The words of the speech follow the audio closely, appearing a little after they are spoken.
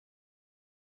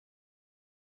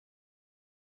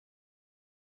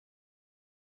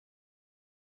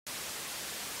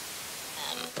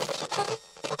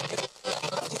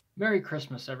Merry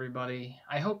Christmas, everybody.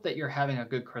 I hope that you're having a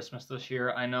good Christmas this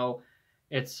year. I know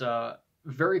it's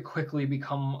very quickly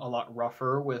become a lot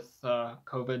rougher with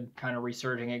COVID kind of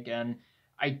resurging again.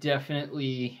 I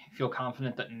definitely feel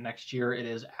confident that next year it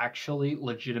is actually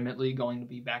legitimately going to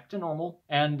be back to normal.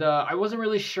 And I wasn't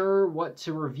really sure what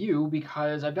to review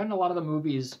because I've done a lot of the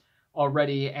movies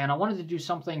already and I wanted to do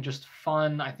something just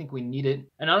fun. I think we need it.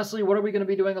 And honestly, what are we going to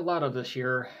be doing a lot of this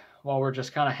year? While we're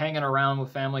just kind of hanging around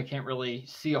with family, can't really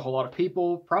see a whole lot of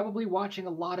people, probably watching a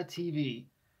lot of TV.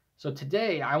 So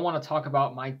today I want to talk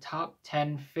about my top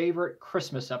 10 favorite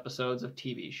Christmas episodes of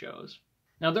TV shows.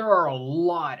 Now there are a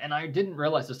lot, and I didn't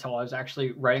realize this till I was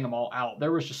actually writing them all out.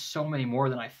 There was just so many more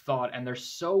than I thought, and they're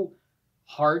so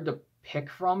hard to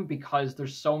pick from because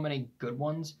there's so many good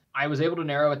ones. I was able to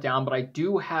narrow it down, but I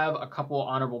do have a couple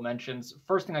honorable mentions.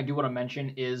 First thing I do want to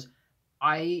mention is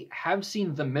I have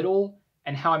seen The Middle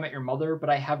and How I Met Your Mother,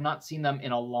 but I have not seen them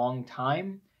in a long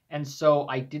time. And so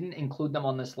I didn't include them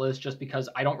on this list just because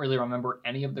I don't really remember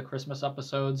any of the Christmas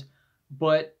episodes.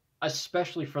 But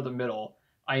especially for The Middle,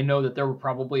 I know that there were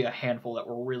probably a handful that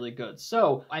were really good.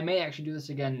 So I may actually do this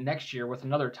again next year with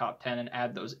another top 10 and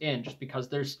add those in just because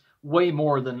there's way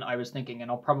more than I was thinking. And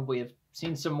I'll probably have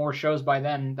seen some more shows by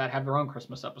then that have their own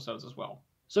Christmas episodes as well.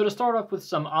 So to start off with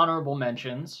some honorable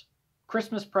mentions,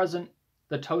 Christmas Present,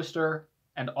 The Toaster,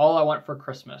 and All I Want for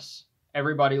Christmas,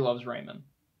 Everybody Loves Raymond.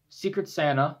 Secret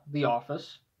Santa, The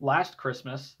Office. Last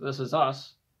Christmas, This Is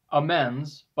Us.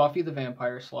 Amends, Buffy the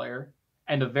Vampire Slayer.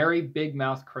 And A Very Big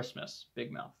Mouth Christmas,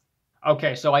 Big Mouth.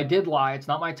 Okay, so I did lie. It's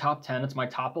not my top 10, it's my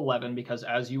top 11, because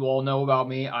as you all know about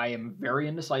me, I am very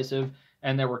indecisive,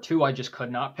 and there were two I just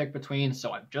could not pick between,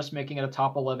 so I'm just making it a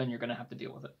top 11. You're going to have to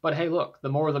deal with it. But hey, look, the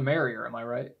more the merrier, am I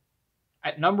right?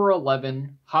 At number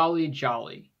 11, Holly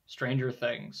Jolly, Stranger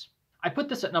Things. I put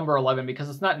this at number 11 because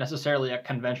it's not necessarily a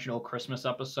conventional Christmas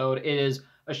episode. It is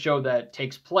a show that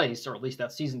takes place, or at least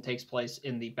that season takes place,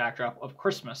 in the backdrop of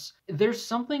Christmas. There's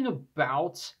something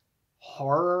about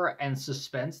horror and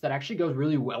suspense that actually goes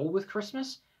really well with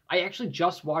Christmas. I actually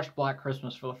just watched Black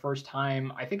Christmas for the first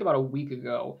time, I think about a week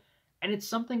ago, and it's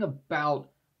something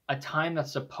about a time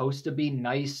that's supposed to be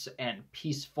nice and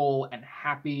peaceful and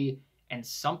happy, and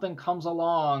something comes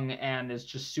along and is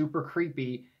just super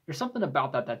creepy. There's something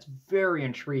about that that's very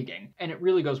intriguing, and it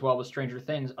really goes well with Stranger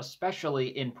Things,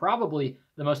 especially in probably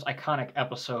the most iconic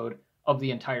episode of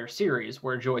the entire series,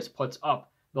 where Joyce puts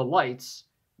up the lights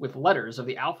with letters of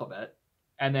the alphabet,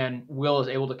 and then Will is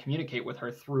able to communicate with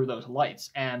her through those lights.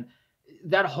 And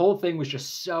that whole thing was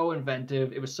just so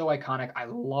inventive. It was so iconic. I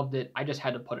loved it. I just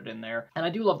had to put it in there. And I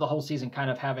do love the whole season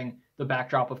kind of having the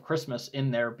backdrop of Christmas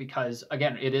in there because,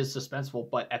 again, it is suspenseful,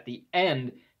 but at the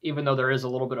end, even though there is a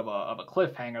little bit of a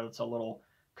cliffhanger that's a little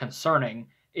concerning,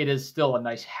 it is still a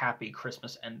nice, happy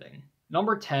Christmas ending.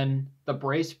 Number 10, The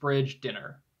Bracebridge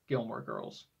Dinner, Gilmore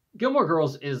Girls. Gilmore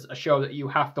Girls is a show that you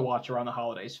have to watch around the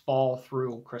holidays, fall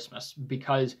through Christmas,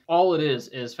 because all it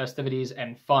is festivities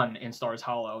and fun in Stars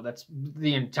Hollow. That's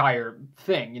the entire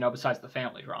thing, besides the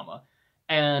family drama.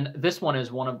 And this one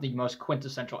is one of the most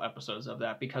quintessential episodes of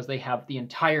that because they have the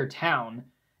entire town,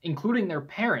 including their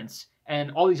parents,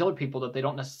 and all these other people that they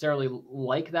don't necessarily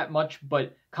like that much,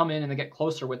 but come in and they get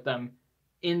closer with them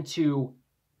into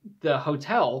the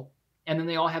hotel, and then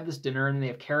they all have this dinner and they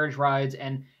have carriage rides,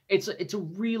 and it's a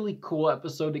really cool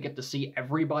episode to get to see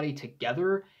everybody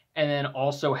together, and then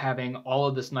also having all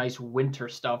of this nice winter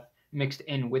stuff mixed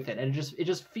in with it, and it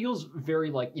just feels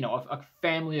very like a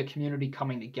family, a community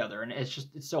coming together, and it's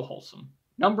so wholesome.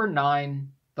 Number 9,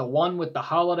 the one with the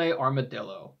holiday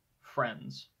armadillo,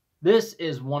 Friends. This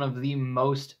is one of the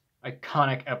most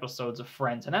iconic episodes of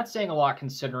Friends, and that's saying a lot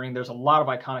considering there's a lot of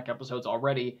iconic episodes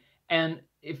already. And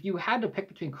if you had to pick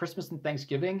between Christmas and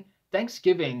Thanksgiving,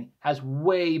 Thanksgiving has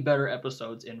way better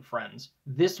episodes in Friends.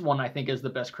 This one, I think, is the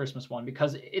best Christmas one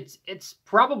because it's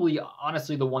probably,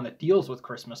 honestly, the one that deals with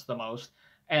Christmas the most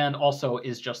and also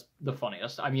is just the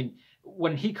funniest. I mean,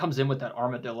 when he comes in with that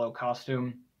armadillo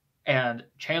costume and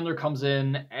Chandler comes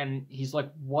in and he's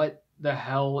like, what the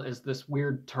hell is this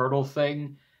weird turtle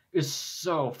thing? Is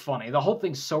so funny. The whole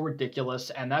thing's so ridiculous,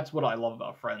 and that's what I love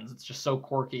about Friends. It's just so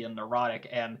quirky and neurotic,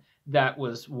 and that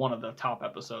was one of the top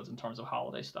episodes in terms of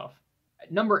holiday stuff.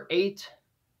 Number 8,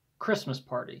 Christmas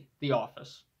Party, The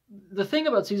Office. The thing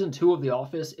about season 2 of The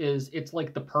Office is it's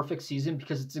like the perfect season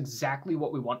because it's exactly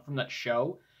what we want from that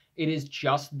show. It is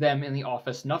just them in the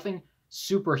office. Nothing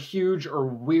super huge or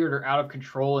weird or out of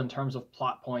control in terms of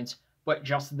plot points, but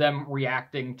just them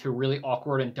reacting to really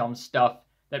awkward and dumb stuff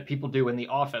that people do in the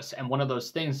office. And one of those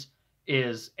things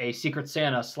is a Secret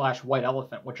Santa / White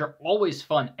Elephant, which are always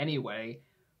fun anyway,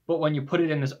 but when you put it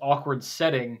in this awkward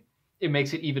setting, it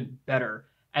makes it even better.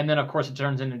 And then, of course, it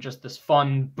turns into just this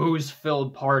fun,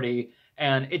 booze-filled party.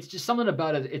 And it's just something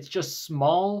about it. It's just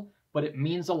small, but it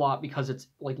means a lot because it's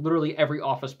like literally every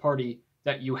office party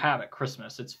that you have at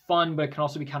Christmas. It's fun, but it can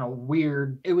also be kind of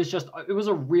weird. It was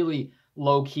a really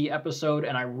low-key episode,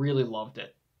 and I really loved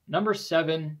it. Number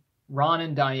 7, Ron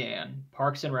and Diane,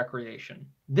 Parks and Recreation.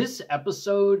 This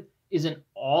episode isn't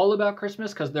all about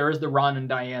Christmas because there is the Ron and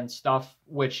Diane stuff,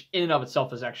 which in and of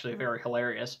itself is actually very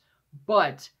hilarious.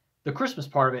 But the Christmas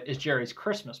part of it is Jerry's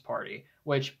Christmas party,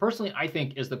 which personally I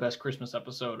think is the best Christmas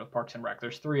episode of Parks and Rec.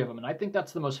 There's 3 of them, and I think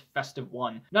that's the most festive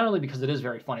one. Not only because it is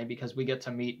very funny, because we get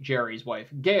to meet Jerry's wife,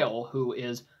 Gail, who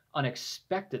is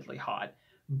unexpectedly hot,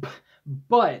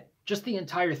 but just the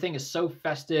entire thing is so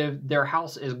festive. Their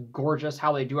house is gorgeous,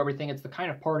 how they do everything. It's the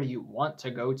kind of party you want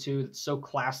to go to. It's so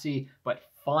classy, but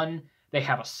fun. They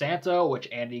have a Santa, which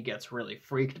Andy gets really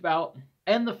freaked about.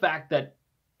 And the fact that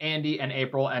Andy and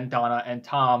April and Donna and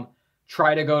Tom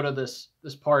try to go to this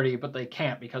party, but they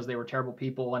can't because they were terrible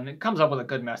people, and it comes up with a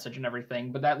good message and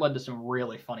everything, but that led to some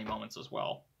really funny moments as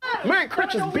well. Merry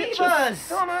Christmas,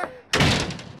 bitches!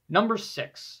 Number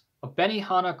 6, A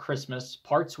Benihana Christmas,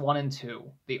 Parts 1 and 2,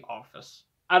 The Office.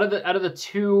 Out of the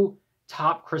 2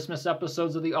 top Christmas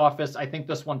episodes of The Office, I think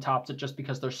this one tops it just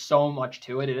because there's so much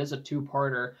to it. It is a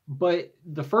 2-parter. But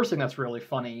the first thing that's really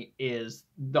funny is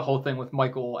the whole thing with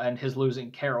Michael and his losing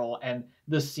Carol, and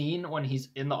the scene when he's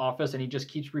in the office and he just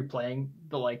keeps replaying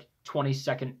the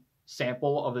 20-second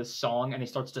sample of his song and he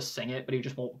starts to sing it, but he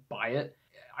just won't buy it.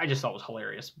 I just thought it was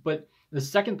hilarious. But the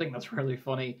second thing that's really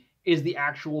funny is the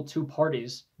actual 2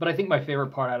 parties. But I think my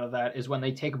favorite part out of that is when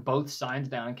they take both signs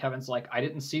down and Kevin's like, I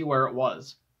didn't see where it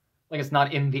was. Like, it's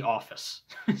not in the office.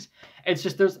 It's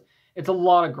just, it's a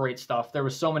lot of great stuff. There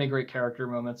was so many great character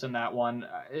moments in that one.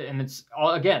 And it's,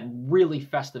 again, really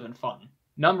festive and fun.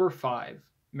 Number 5,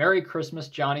 Merry Christmas,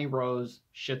 Johnny Rose,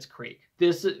 Schitt's Creek.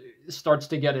 This starts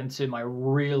to get into my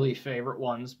really favorite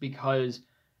ones because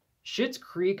Schitt's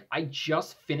Creek, I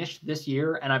just finished this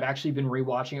year, and I've actually been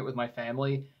rewatching it with my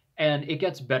family, and it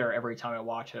gets better every time I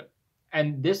watch it.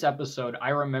 And this episode, I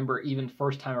remember even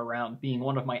first time around being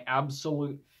one of my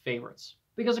absolute favorites.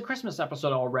 Because a Christmas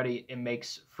episode already, it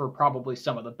makes for probably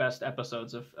some of the best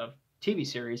episodes of TV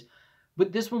series.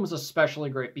 But this one was especially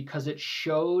great because it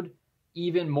showed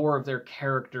even more of their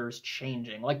characters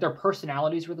changing. Like, their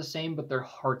personalities were the same, but their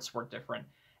hearts were different.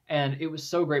 And it was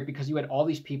so great because you had all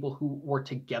these people who were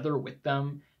together with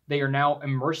them. They are now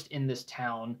immersed in this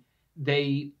town.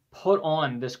 They put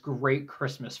on this great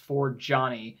Christmas for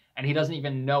Johnny, and he doesn't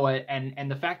even know it.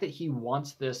 And the fact that he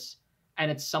wants this, and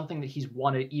it's something that he's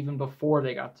wanted even before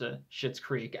they got to Schitt's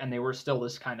Creek, and they were still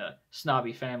this kind of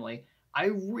snobby family. I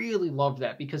really love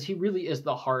that because he really is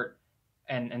the heart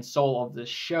and soul of this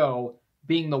show,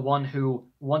 being the one who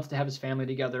wants to have his family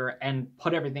together and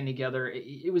put everything together.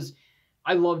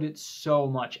 I loved it so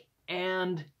much.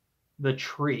 And the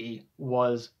tree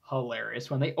was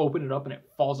hilarious. When they open it up and it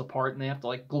falls apart and they have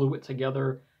to glue it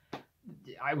together,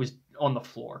 I was on the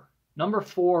floor. Number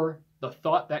 4, The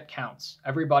Thought That Counts,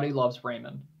 Everybody Loves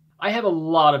Raymond. I have a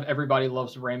lot of Everybody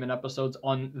Loves Raymond episodes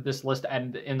on this list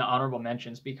and in the honorable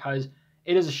mentions because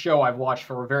it is a show I've watched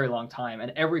for a very long time,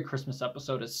 and every Christmas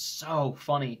episode is so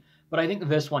funny. But I think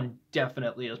this one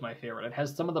definitely is my favorite. It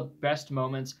has some of the best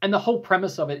moments, and the whole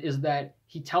premise of it is that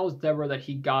he tells Deborah that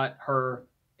he got her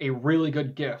a really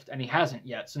good gift, and he hasn't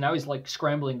yet. So now he's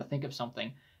scrambling to think of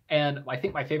something. And I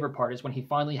think my favorite part is when he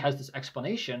finally has this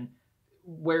explanation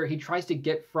where he tries to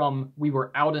get from, we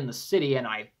were out in the city and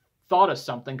I thought of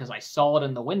something because I saw it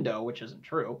in the window, which isn't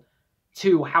true,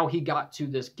 to how he got to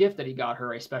this gift that he got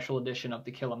her, a special edition of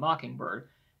To Kill a Mockingbird.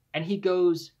 And he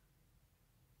goes,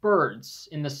 birds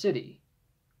in the city,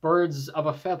 birds of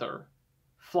a feather,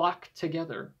 flock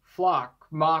together, flock,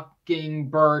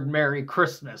 mockingbird, Merry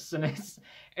Christmas. And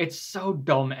it's so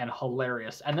dumb and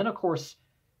hilarious. And then, of course,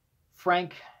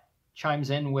 Frank chimes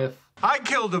in with, I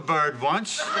killed a bird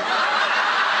once.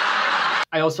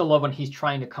 I also love when he's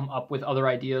trying to come up with other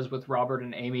ideas with Robert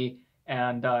and Amy,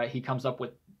 and he comes up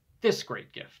with this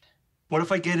great gift. What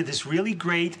if I get this really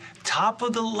great,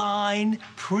 top-of-the-line,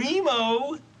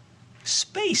 primo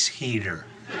space heater?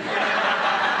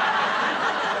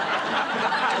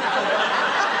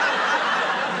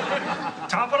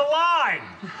 Top of the line!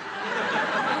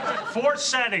 4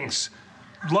 settings.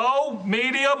 Low,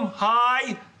 medium,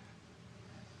 high,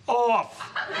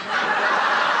 off.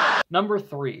 Number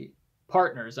 3,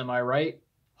 Partners, am I right?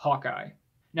 Hawkeye.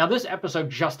 Now, this episode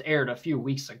just aired a few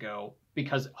weeks ago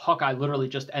because Hawkeye literally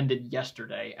just ended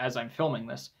yesterday as I'm filming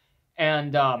this.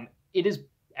 And it is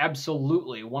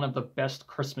absolutely one of the best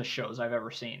Christmas shows I've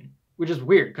ever seen, which is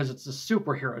weird because it's a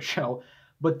superhero show,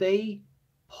 but they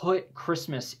put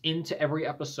Christmas into every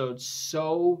episode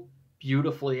so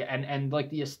beautifully, and like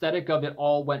the aesthetic of it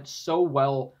all went so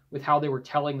well with how they were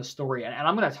telling the story. And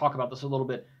I'm going to talk about this a little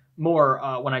bit more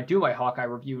when I do my Hawkeye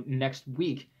review next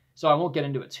week, so I won't get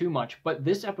into it too much. But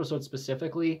this episode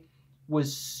specifically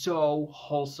was so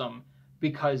wholesome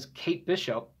because Kate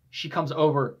Bishop, she comes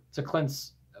over to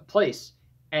Clint's place,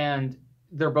 and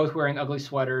they're both wearing ugly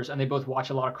sweaters, and they both watch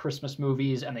a lot of Christmas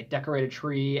movies, and they decorate a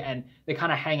tree, and they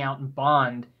kind of hang out and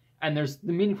bond. And there's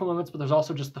the meaningful moments, but there's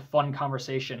also just the fun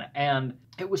conversation. And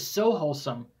it was so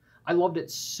wholesome. I loved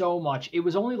it so much. It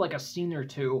was only like a scene or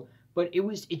two, but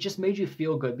it just made you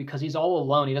feel good because he's all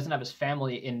alone. He doesn't have his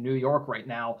family in New York right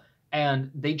now,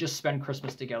 and they just spend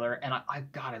Christmas together. And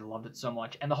God, I loved it so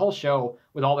much. And the whole show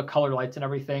with all the color lights and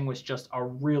everything was just a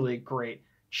really great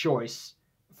choice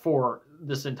for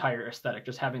this entire aesthetic.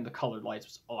 Just having the colored lights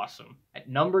was awesome. At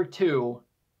number 2,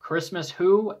 Christmas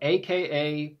Who,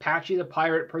 aka Patchy the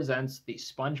Pirate, presents the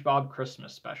SpongeBob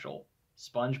Christmas Special,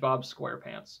 SpongeBob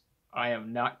SquarePants. I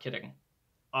am not kidding.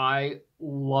 I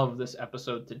love this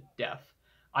episode to death.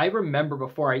 I remember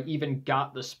before I even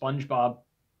got the SpongeBob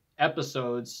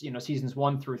episodes, seasons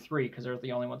 1 through 3, because they're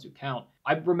the only ones who count.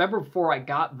 I remember before I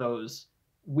got those,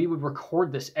 we would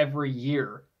record this every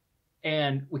year,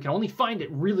 and we can only find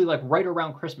it really like right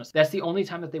around Christmas. That's the only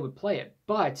time that they would play it.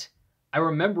 But I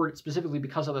remember it specifically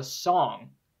because of the song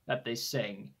that they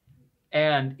sing,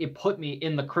 and it put me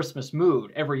in the Christmas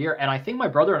mood every year. And I think my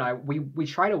brother and I, we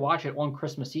try to watch it on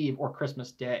Christmas Eve or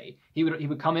Christmas Day. He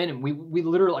would come in, and we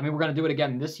literally, I mean, we're going to do it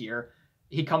again this year.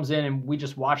 He comes in and we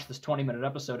just watch this 20-minute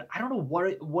episode. I don't know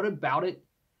what about it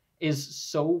is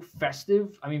so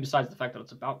festive. I mean, besides the fact that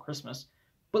it's about Christmas,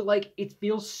 but like it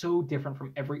feels so different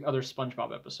from every other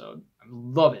SpongeBob episode. I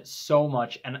love it so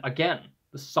much. And again,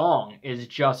 the song is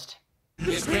just...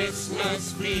 This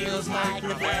Christmas feels like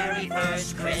the very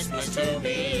first Christmas to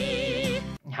me.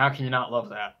 How can you not love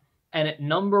that? And at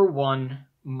number 1,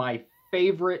 my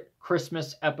favorite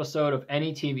Christmas episode of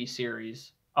any TV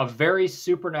series, A Very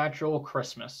Supernatural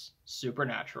Christmas.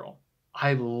 Supernatural.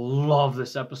 I love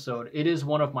this episode. It is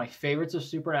one of my favorites of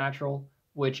Supernatural,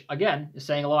 which again is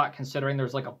saying a lot considering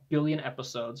there's like a billion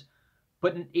episodes.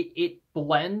 But it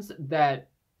blends that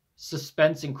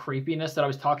suspense and creepiness that I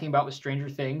was talking about with Stranger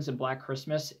Things and Black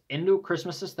Christmas into a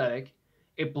Christmas aesthetic.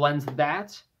 It blends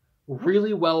that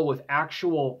really well with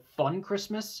actual fun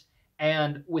Christmas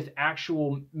and with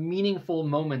actual meaningful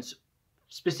moments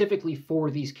specifically for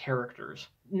these characters.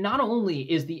 Not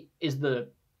only is the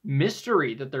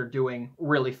mystery that they're doing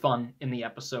really fun in the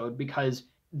episode because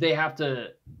they have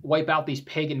to wipe out these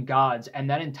pagan gods, and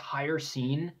that entire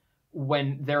scene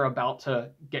when they're about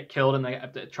to get killed and they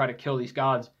have to try to kill these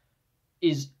gods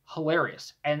is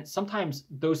hilarious. And sometimes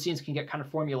those scenes can get kind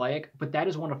of formulaic, but that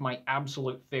is one of my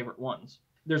absolute favorite ones.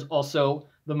 There's also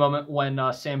the moment when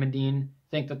Sam and Dean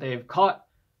think that they've caught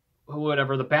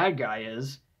whatever the bad guy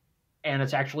is, and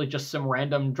it's actually just some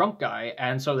random drunk guy,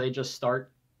 and so they just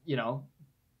start,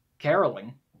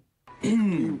 caroling.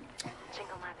 Jingle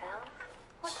my bells.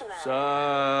 What's the matter?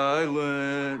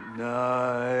 Silent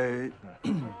night,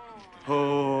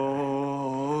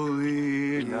 holy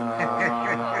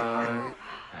night,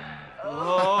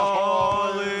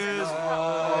 all is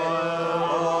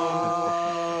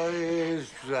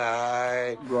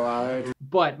right.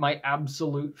 But my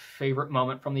absolute favorite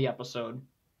moment from the episode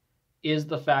is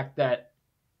the fact that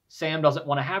Sam doesn't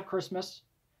want to have Christmas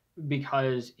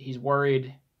because he's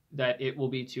worried that it will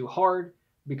be too hard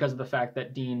because of the fact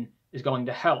that Dean is going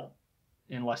to hell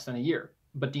in less than a year.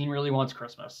 But Dean really wants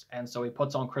Christmas, and so he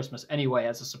puts on Christmas anyway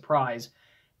as a surprise.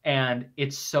 And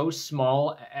it's so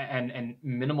small and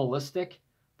minimalistic,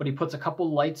 but he puts a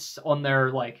couple lights on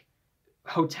their like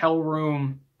hotel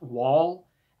room wall,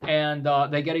 and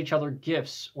they get each other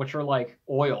gifts, which are like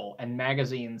oil and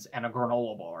magazines and a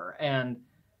granola bar. And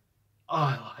oh,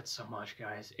 I love it so much,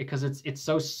 guys, because it's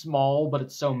so small, but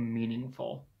it's so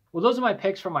meaningful. Well, those are my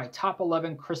picks for my top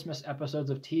 11 Christmas episodes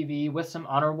of TV with some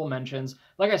honorable mentions.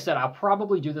 Like I said, I'll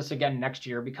probably do this again next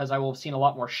year because I will have seen a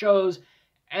lot more shows,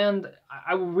 and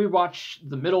I will rewatch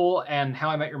The Middle and How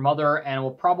I Met Your Mother, and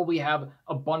we'll probably have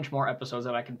a bunch more episodes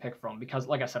that I can pick from because,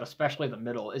 like I said, especially The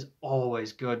Middle is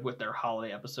always good with their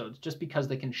holiday episodes just because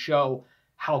they can show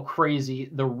how crazy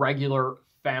the regular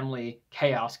family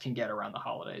chaos can get around the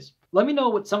holidays. Let me know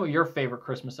what some of your favorite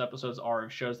Christmas episodes are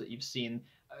of shows that you've seen.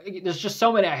 There's just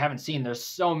so many I haven't seen. There's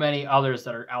so many others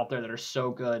that are out there that are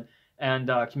so good and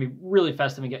can be really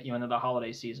festive and get you into the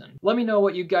holiday season. Let me know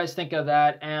what you guys think of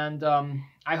that, and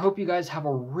I hope you guys have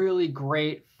a really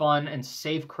great, fun, and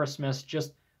safe Christmas.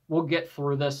 We'll get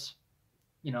through this.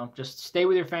 Just stay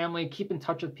with your family, keep in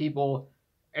touch with people.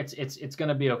 It's going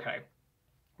to be okay.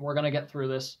 We're going to get through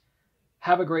this.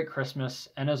 Have a great Christmas,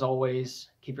 and as always,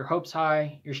 keep your hopes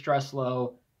high, your stress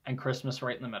low, and Christmas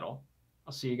right in the middle.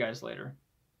 I'll see you guys later.